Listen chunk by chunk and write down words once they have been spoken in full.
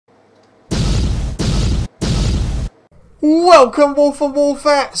Welcome Wolf and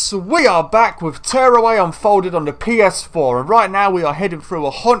Wolfettes! We are back with Tearaway Unfolded on the PS4, and right now we are heading through a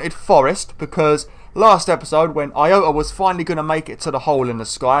haunted forest because last episode when Iota was finally going to make it to the hole in the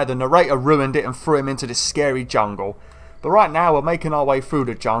sky, the narrator ruined it and threw him into this scary jungle. But right now we're making our way through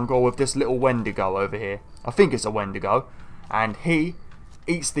the jungle with this little Wendigo over here. I think it's a Wendigo, and he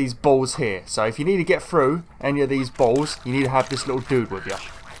eats these balls here. So if you need to get through any of these balls, you need to have this little dude with you.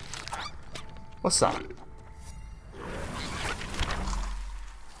 What's that?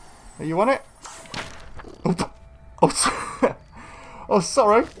 You want it? Oh, oh,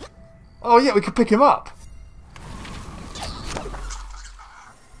 sorry. Oh, yeah, we can pick him up.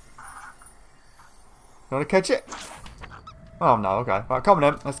 You want to catch it? Oh, no, okay. Right, come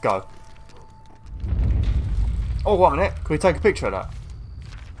on then. Let's go. Oh, 1 minute. Can we take a picture of that?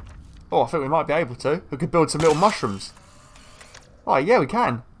 Oh, I think we might be able to. We could build some little mushrooms. Oh, yeah, we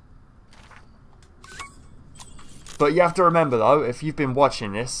can. But you have to remember though, if you've been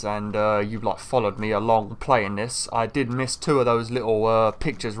watching this and you've like followed me along playing this, I did miss 2 of those little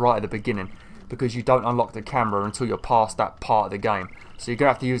pictures right at the beginning because you don't unlock the camera until you're past that part of the game. So you're going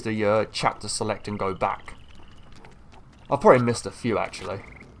to have to use the chapter select and go back. I've probably missed a few actually,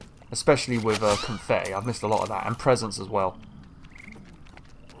 especially with confetti. I've missed a lot of that, and presents as well.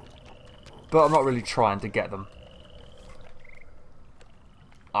 But I'm not really trying to get them.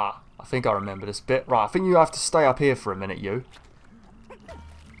 Ah. I think I remember this bit. Right, I think you have to stay up here for a minute, you.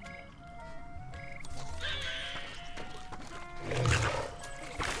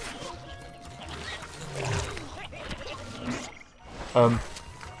 I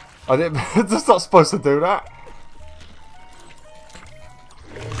didn't... It's not supposed to do that.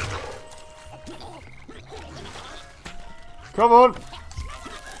 Come on.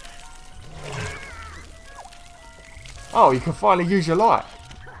 Oh, you can finally use your light.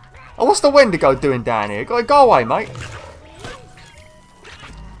 Oh, what's the Wendigo doing down here? Go away, mate.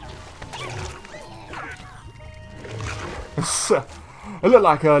 They look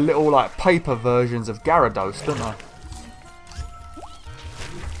like little like paper versions of Gyarados, don't they?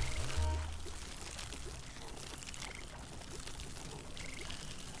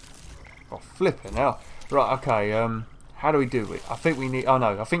 Oh, flipping hell. Right, okay, how do we do it? I think we need... Oh,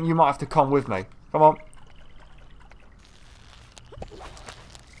 no, I think you might have to come with me. Come on.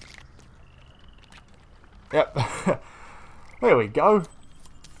 Yep. There we go.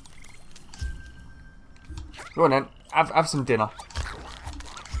 Go on then. Have some dinner.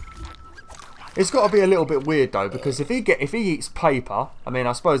 It's got to be a little bit weird though, because if he eats paper, I mean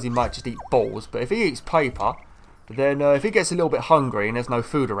I suppose he might just eat balls, but if he eats paper, then if he gets a little bit hungry and there's no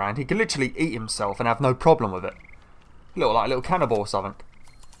food around, he can literally eat himself and have no problem with it. Like a little cannibal or something.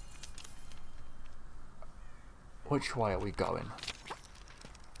 Which way are we going?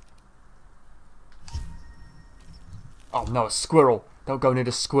 Oh no, a squirrel. Don't go near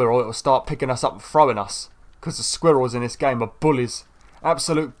the squirrel, it'll start picking us up and throwing us. Because the squirrels in this game are bullies.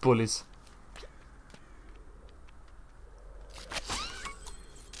 Absolute bullies.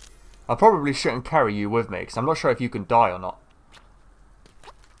 I probably shouldn't carry you with me, because I'm not sure if you can die or not.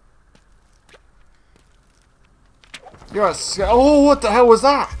 You're a oh, what the hell was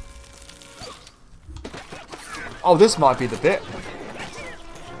that? Oh, this might be the bit.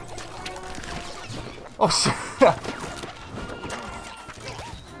 Oh, shit.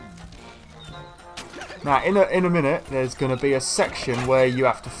 Now, in a minute, there's going to be a section where you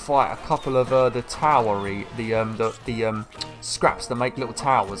have to fight a couple of the towery, the scraps that make little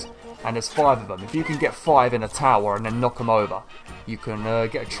towers, and there's 5 of them. If you can get 5 in a tower and then knock them over, you can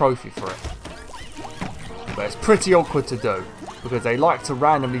get a trophy for it. But it's pretty awkward to do because they like to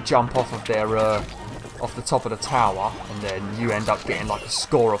randomly jump off of their off the top of the tower, and then you end up getting like a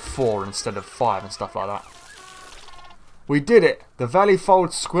score of 4 instead of 5 and stuff like that. We did it! The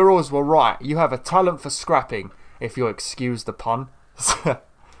Valleyfold squirrels were right. You have a talent for scrapping, if you'll excuse the pun.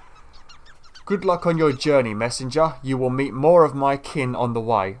 Good luck on your journey, messenger. You will meet more of my kin on the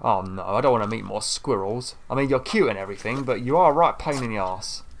way. Oh no, I don't want to meet more squirrels. I mean, you're cute and everything, but you are a right pain in the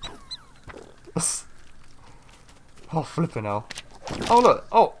arse. Oh, flipping hell. Oh, look.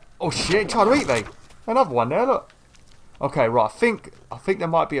 Oh shit, trying to eat me. Another one there, look. Okay, right, I think there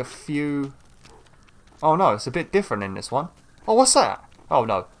might be a few... Oh no, it's a bit different in this one. Oh, what's that? Oh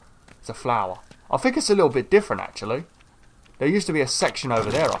no, it's a flower. I think it's a little bit different actually. There used to be a section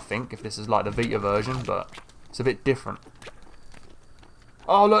over there, I think, if this is like the Vita version, but it's a bit different.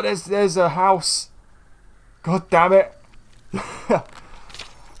 Oh look, there's a house. God damn it.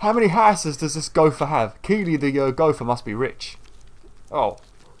 How many houses does this gopher have? Keely the gopher must be rich. Oh.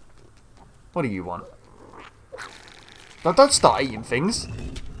 What do you want? Now don't start eating things.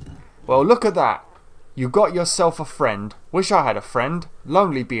 Well, look at that. You got yourself a friend. Wish I had a friend.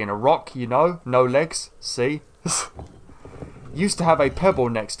 Lonely being a rock, you know. No legs. See? Used to have a pebble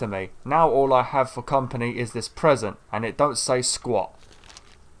next to me. Now all I have for company is this present. And it don't say squat.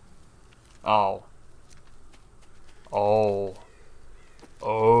 Oh. Oh.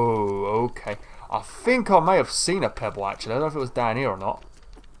 Oh, okay. I think I may have seen a pebble actually. I don't know if it was down here or not.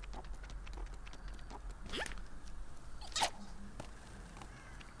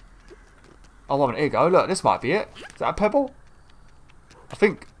 Oh, one minute. Here you go. Look, this might be it. Is that a pebble? I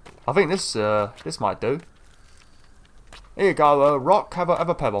think this might do. Here you go, rock. Have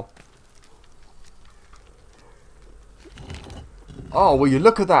a pebble. Oh, will you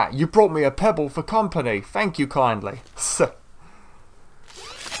look at that? You brought me a pebble for company. Thank you kindly.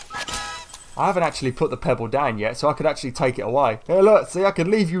 I haven't actually put the pebble down yet, so I could actually take it away. Hey, look, see, I could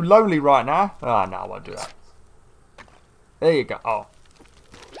leave you lonely right now. Oh, no, I won't do that. There you go. Oh.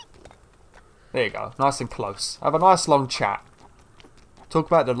 There you go. Nice and close. Have a nice long chat. Talk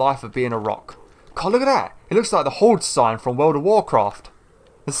about the life of being a rock. God, look at that. It looks like the Horde sign from World of Warcraft.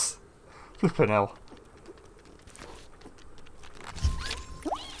 Flippin' hell.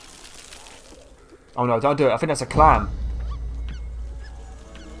 Oh no, don't do it. I think that's a clam.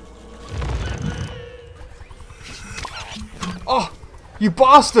 Oh, you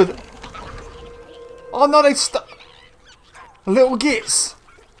bastard! Oh no, they stuck. Little gits.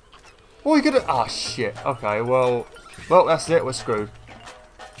 What are you gonna? Oh shit. Okay, well, that's it. We're screwed.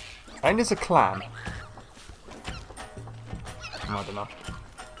 And it's a clam. I don't know.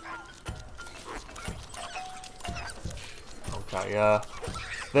 Okay,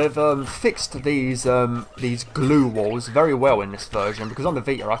 they've fixed these glue walls very well in this version, because on the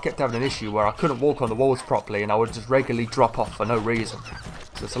Vita I kept having an issue where I couldn't walk on the walls properly and I would just regularly drop off for no reason.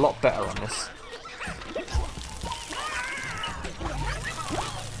 So it's a lot better on this.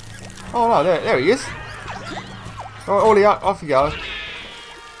 Oh no, there he is. Alright, Ollie, off you go.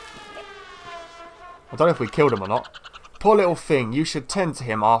 I don't know if we killed him or not. Poor little thing, you should tend to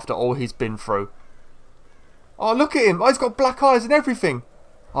him after all he's been through. Oh, look at him. Oh, he's got black eyes and everything.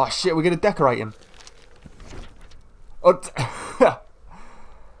 Oh shit, we're going to decorate him. Oh,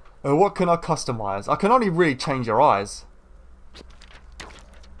 what can I customize? I can only really change your eyes.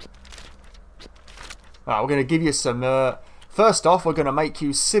 Alright, we're going to give you some... First off, we're going to make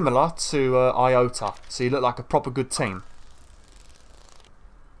you similar to Iota, so you look like a proper good team.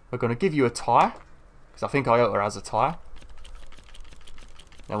 We're going to give you a tie, because I think Iota has a tie.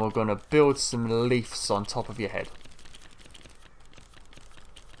 Then we're going to build some leaves on top of your head.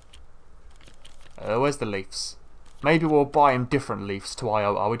 Where's the leaves? Maybe we'll buy him different leaves to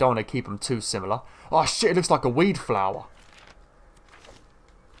Iota. We don't want to keep them too similar. Oh shit, it looks like a weed flower.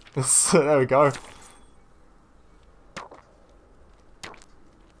 There we go.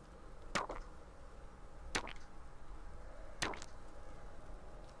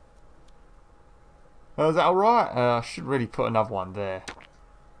 Is that alright? I should really put another one there.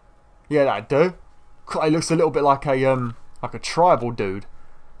 Yeah, that'd do. It looks a little bit like a tribal dude.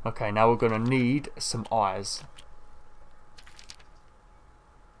 Okay, now we're gonna need some eyes.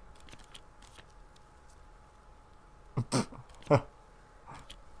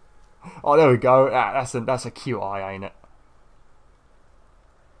 Oh, there we go. That's a cute eye, ain't it?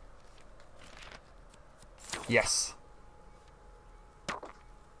 Yes.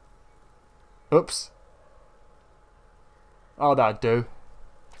 Oops. Oh, that'd do.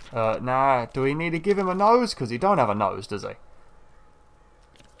 Nah, do we need to give him a nose? Because he don't have a nose, does he?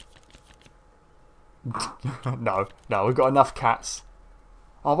 No, we've got enough cats.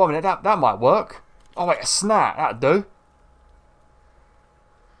 Oh, wait a minute, that might work. Oh, wait, a snap, that'd do.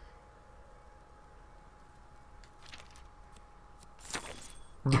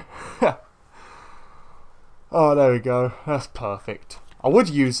 Oh, there we go. That's perfect. I would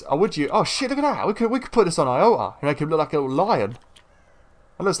use. Oh shit! Look at that. We could put this on Iota and make him look like a little lion.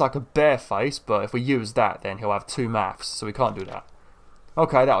 It looks like a bear face, but if we use that, then he'll have two mouths, so we can't do that.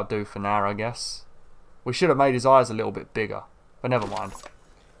 Okay, that'll do for now, I guess. We should have made his eyes a little bit bigger, but never mind.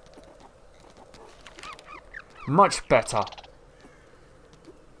 Much better.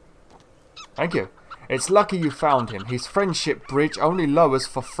 Thank you. It's lucky you found him. His friendship bridge only lowers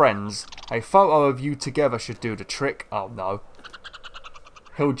for friends. A photo of you together should do the trick. Oh no.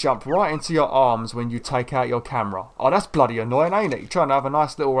 He'll jump right into your arms when you take out your camera. Oh, that's bloody annoying, ain't it? You're trying to have a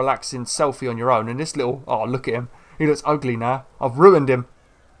nice little relaxing selfie on your own, and this little... Oh, look at him. He looks ugly now. I've ruined him.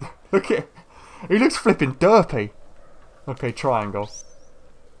 Look at him. He looks flipping derpy. Okay, triangle.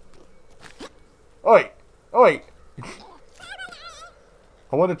 Oi! Oi!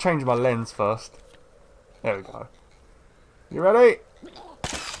 I want to change my lens first. There we go. You ready?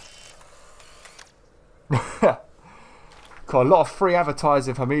 Got a lot of free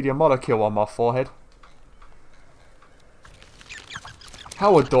advertising for Media Molecule on my forehead.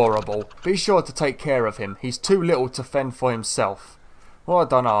 How adorable. Be sure to take care of him. He's too little to fend for himself. Well, I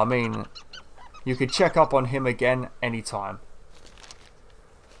don't know. I mean, you could check up on him again anytime.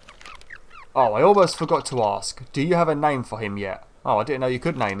 Oh, I almost forgot to ask. Do you have a name for him yet? Oh, I didn't know you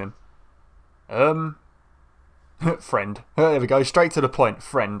could name him. Friend. There we go. Straight to the point.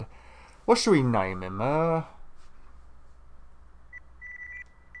 Friend. What should we name him?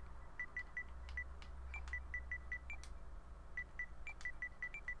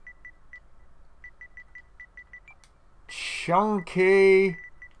 Chunky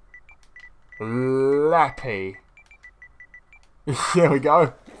Lappy. There we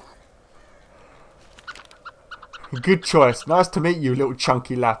go. Good choice. Nice to meet you, little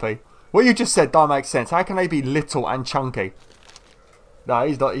chunky Lappy. What you just said don't make sense. How can they be little and chunky? No,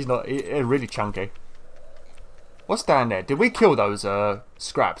 he's not. He's really chunky. What's down there? Did we kill those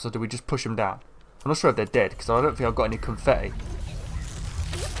scraps, or did we just push them down? I'm not sure if they're dead, because I don't think I've got any confetti.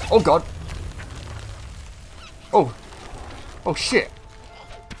 Oh, God. Oh. Oh, shit.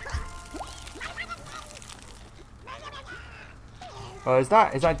 Is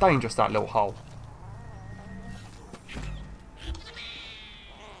that dangerous, that little hole?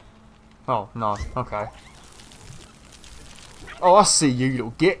 Oh, no. Okay. Oh, I see you,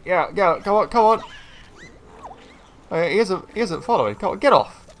 little git. Yeah, go on, come on. Oh, he isn't following. Come on, get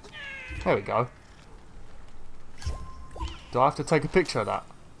off. There we go. Do I have to take a picture of that?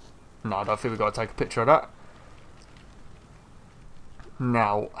 No, I don't think we've got to take a picture of that.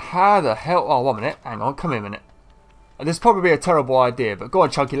 Now, how the hell... Oh, 1 minute. Hang on, come here a minute. This is probably a terrible idea, but go on,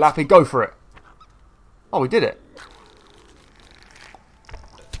 Chunky Lappy, go for it. Oh, we did it.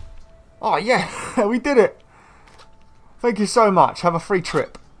 Oh, yeah, we did it. Thank you so much. Have a free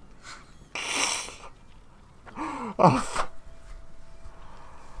trip.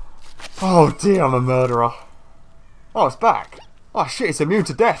 Oh, dear, I'm a murderer. Oh, it's back. Oh, shit, it's immune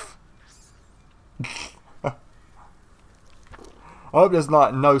to death. I hope there's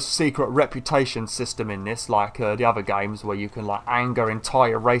like no secret reputation system in this, like the other games where you can like anger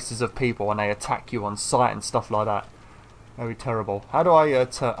entire races of people when they attack you on sight and stuff like that. Very terrible. How do I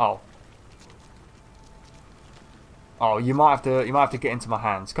turn? Oh, oh, you might have to get into my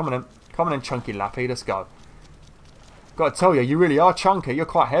hands. Come on in, Chunky Lappy. Let's go. Got to tell you, you really are chunky. You're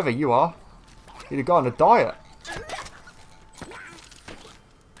quite heavy. You are. You need to go on a diet.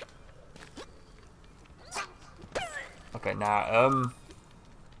 Okay, now,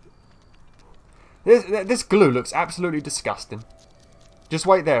 this glue looks absolutely disgusting. Just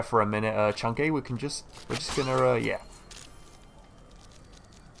wait there for a minute, Chunky. We're just gonna, yeah.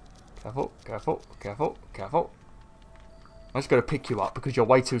 Careful, careful, careful, careful. I'm just gonna pick you up because you're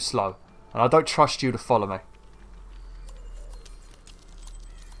way too slow, and I don't trust you to follow me.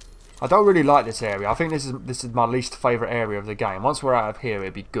 I don't really like this area. I think this is my least favourite area of the game. Once we're out of here,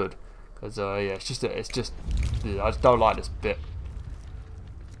 it'd be good. Because, yeah, it's just, yeah, I just don't like this bit.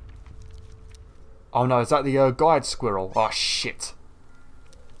 Oh no, is that the guide squirrel? Oh shit.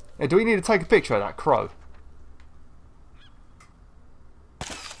 Yeah, do we need to take a picture of that crow?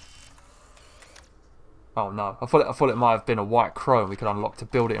 Oh no, I thought it might have been a white crow and we could unlock to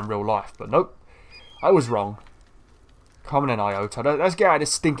build it in real life, but nope. I was wrong. Come on in, Iota. Let's get out of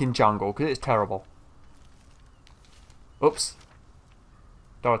this stinking jungle, because it's terrible. Oops.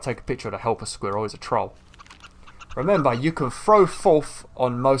 Don't want to take a picture of the helper squirrel, he's a troll. Remember, you can throw forth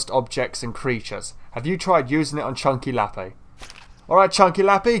on most objects and creatures. Have you tried using it on Chunky Lappy? Alright, Chunky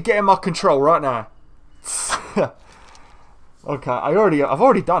Lappy, get in my control right now. Okay, I've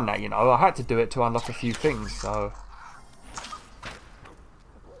already done that, you know. I had to do it to unlock a few things, so...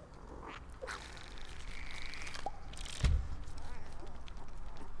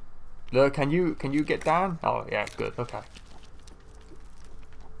 Look, can you get down? Oh, yeah, good, okay.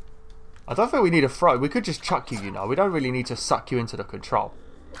 I don't think we need a throw. We could just chuck you, you know. We don't really need to suck you into the control.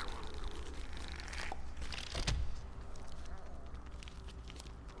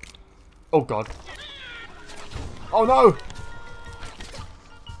 Oh, God. Oh, no!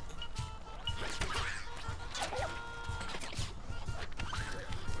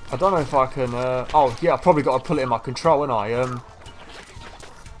 I don't know if I can... Oh, yeah, I've probably got to pull it in my control, haven't I?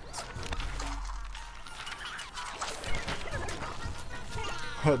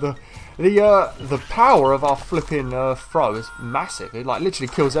 The power of our flipping throw is massive. It like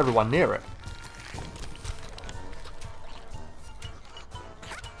literally kills everyone near it.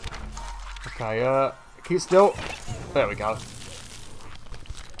 Okay, keep still. There we go.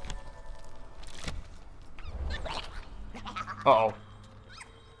 Uh-oh.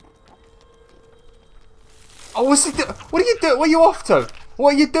 Oh, what's he doing? What are you doing? Where are you off to?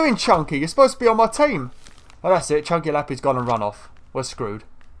 What are you doing, Chunky? You're supposed to be on my team. Oh, that's it. Chunky Lappy's gone and run off. We're screwed.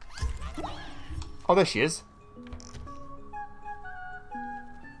 Oh, there she is.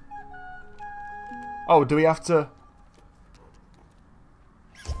 Oh, do we have to...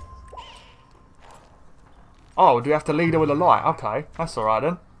 Oh, do we have to lead her with a light? Okay, that's alright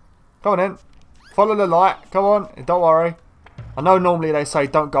then. Go on then. Follow the light. Come on. Don't worry. I know normally they say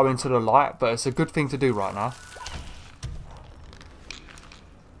don't go into the light, but it's a good thing to do right now.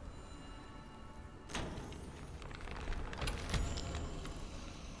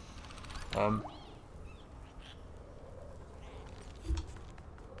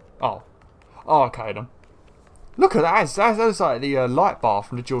 Oh. Oh, okay then. Look at that. That's like the light bar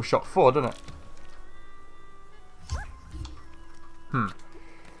from the DualShock 4, doesn't it?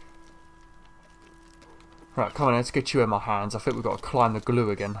 Right, come on, let's get you in my hands. I think we've got to climb the glue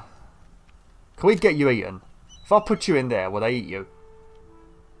again. Can we get you eaten? If I put you in there, will they eat you?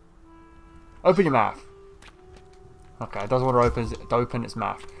 Open your mouth. Okay, it doesn't want to open its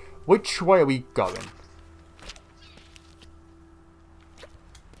mouth. Which way are we going?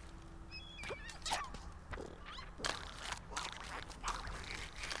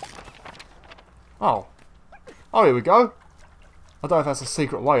 Oh. Oh, here we go. I don't know if that's a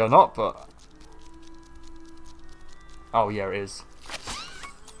secret way or not, but... Oh, yeah, it is.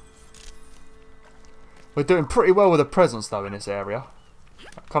 We're doing pretty well with the presents, though, in this area.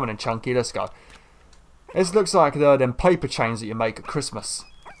 Come on in, Chunky, let's go. This looks like them paper chains that you make at Christmas.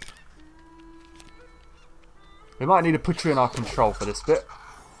 We might need to put you in our control for this bit.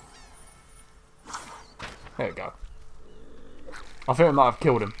 There we go. I think we might have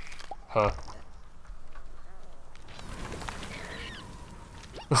killed him. Her.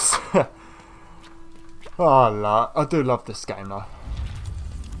 Oh, I do love this game though.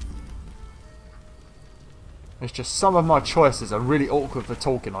 It's just some of my choices are really awkward for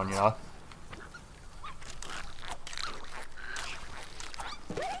talking on, you know.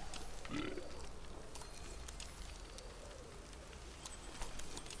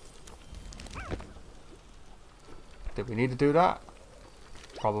 Did we need to do that?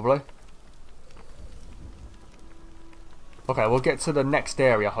 Probably. Okay, we'll get to the next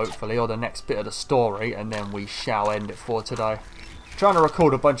area hopefully, or the next bit of the story, and then we shall end it for today. I'm trying to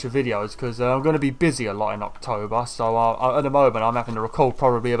record a bunch of videos because I'm going to be busy a lot in October, so at the moment I'm having to record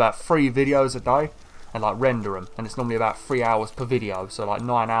probably about 3 videos a day and like render them, and it's normally about 3 hours per video, so like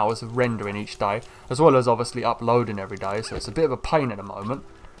 9 hours of rendering each day, as well as obviously uploading every day, so it's a bit of a pain at the moment.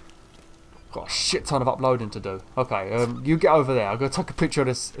 Got a shit ton of uploading to do. Okay, you get over there. I'm going to take a picture of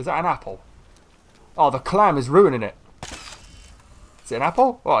this. Is that an apple? Oh, the clam is ruining it. Is it an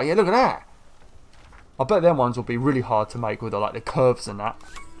apple? Oh, yeah, look at that. I bet them ones will be really hard to make with like the curves and that.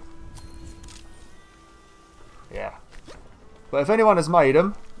 Yeah. But if anyone has made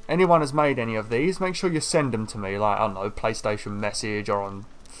them, anyone has made any of these, make sure you send them to me. Like, I don't know, PlayStation Message or on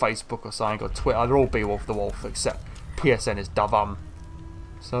Facebook or something, or Twitter. They're all Beowulf the Wolf, except PSN is Davam.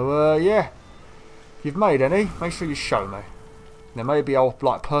 So, yeah. If you've made any, make sure you show me. Then maybe I'll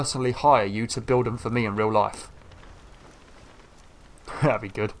like personally hire you to build them for me in real life. That'd be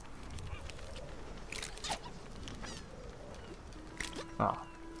good. Oh.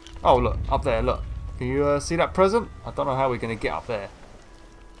 Oh, look, up there, look. Can you see that present? I don't know how we're going to get up there.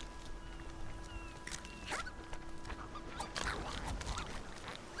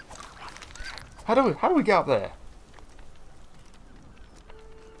 How do we get up there?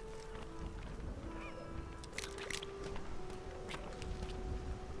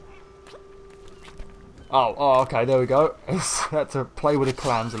 Oh, okay, there we go. Had to play with the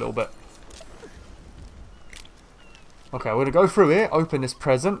clams a little bit. Okay, we're going to go through here, open this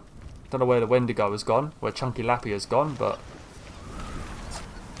present. Don't know where the Wendigo has gone, where Chunky Lappy has gone, but...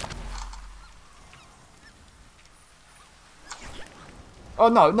 Oh,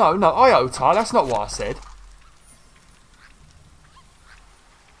 no, Iota, that's not what I said.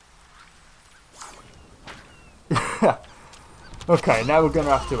 Okay, now we're going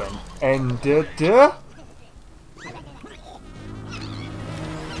to have to end...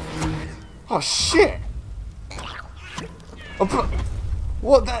 Oh shit!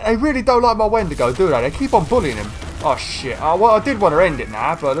 What? They really don't like my Wendigo, do they? They keep on bullying him. Oh shit! Well, I did want to end it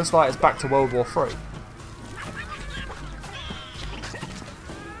now, but it looks like it's back to World War III.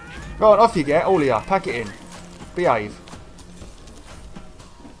 Go on, off you get, all of you. Pack it in. Behave.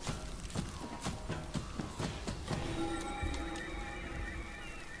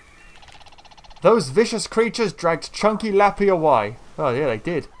 Those vicious creatures dragged Chunky Lappy away. Oh yeah, they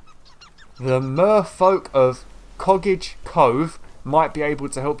did. The merfolk of Coggage Cove might be able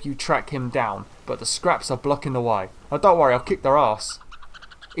to help you track him down, but the scraps are blocking the way. Oh, don't worry, I'll kick their ass.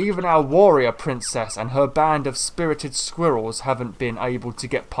 Even our warrior princess and her band of spirited squirrels haven't been able to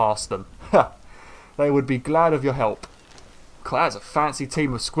get past them. Ha! They would be glad of your help. That's a fancy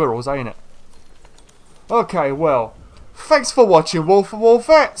team of squirrels, ain't it? Okay, well, thanks for watching, Wolf and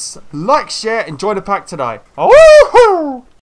Wolfettes. Like, share, and join the pack today. Woohoo!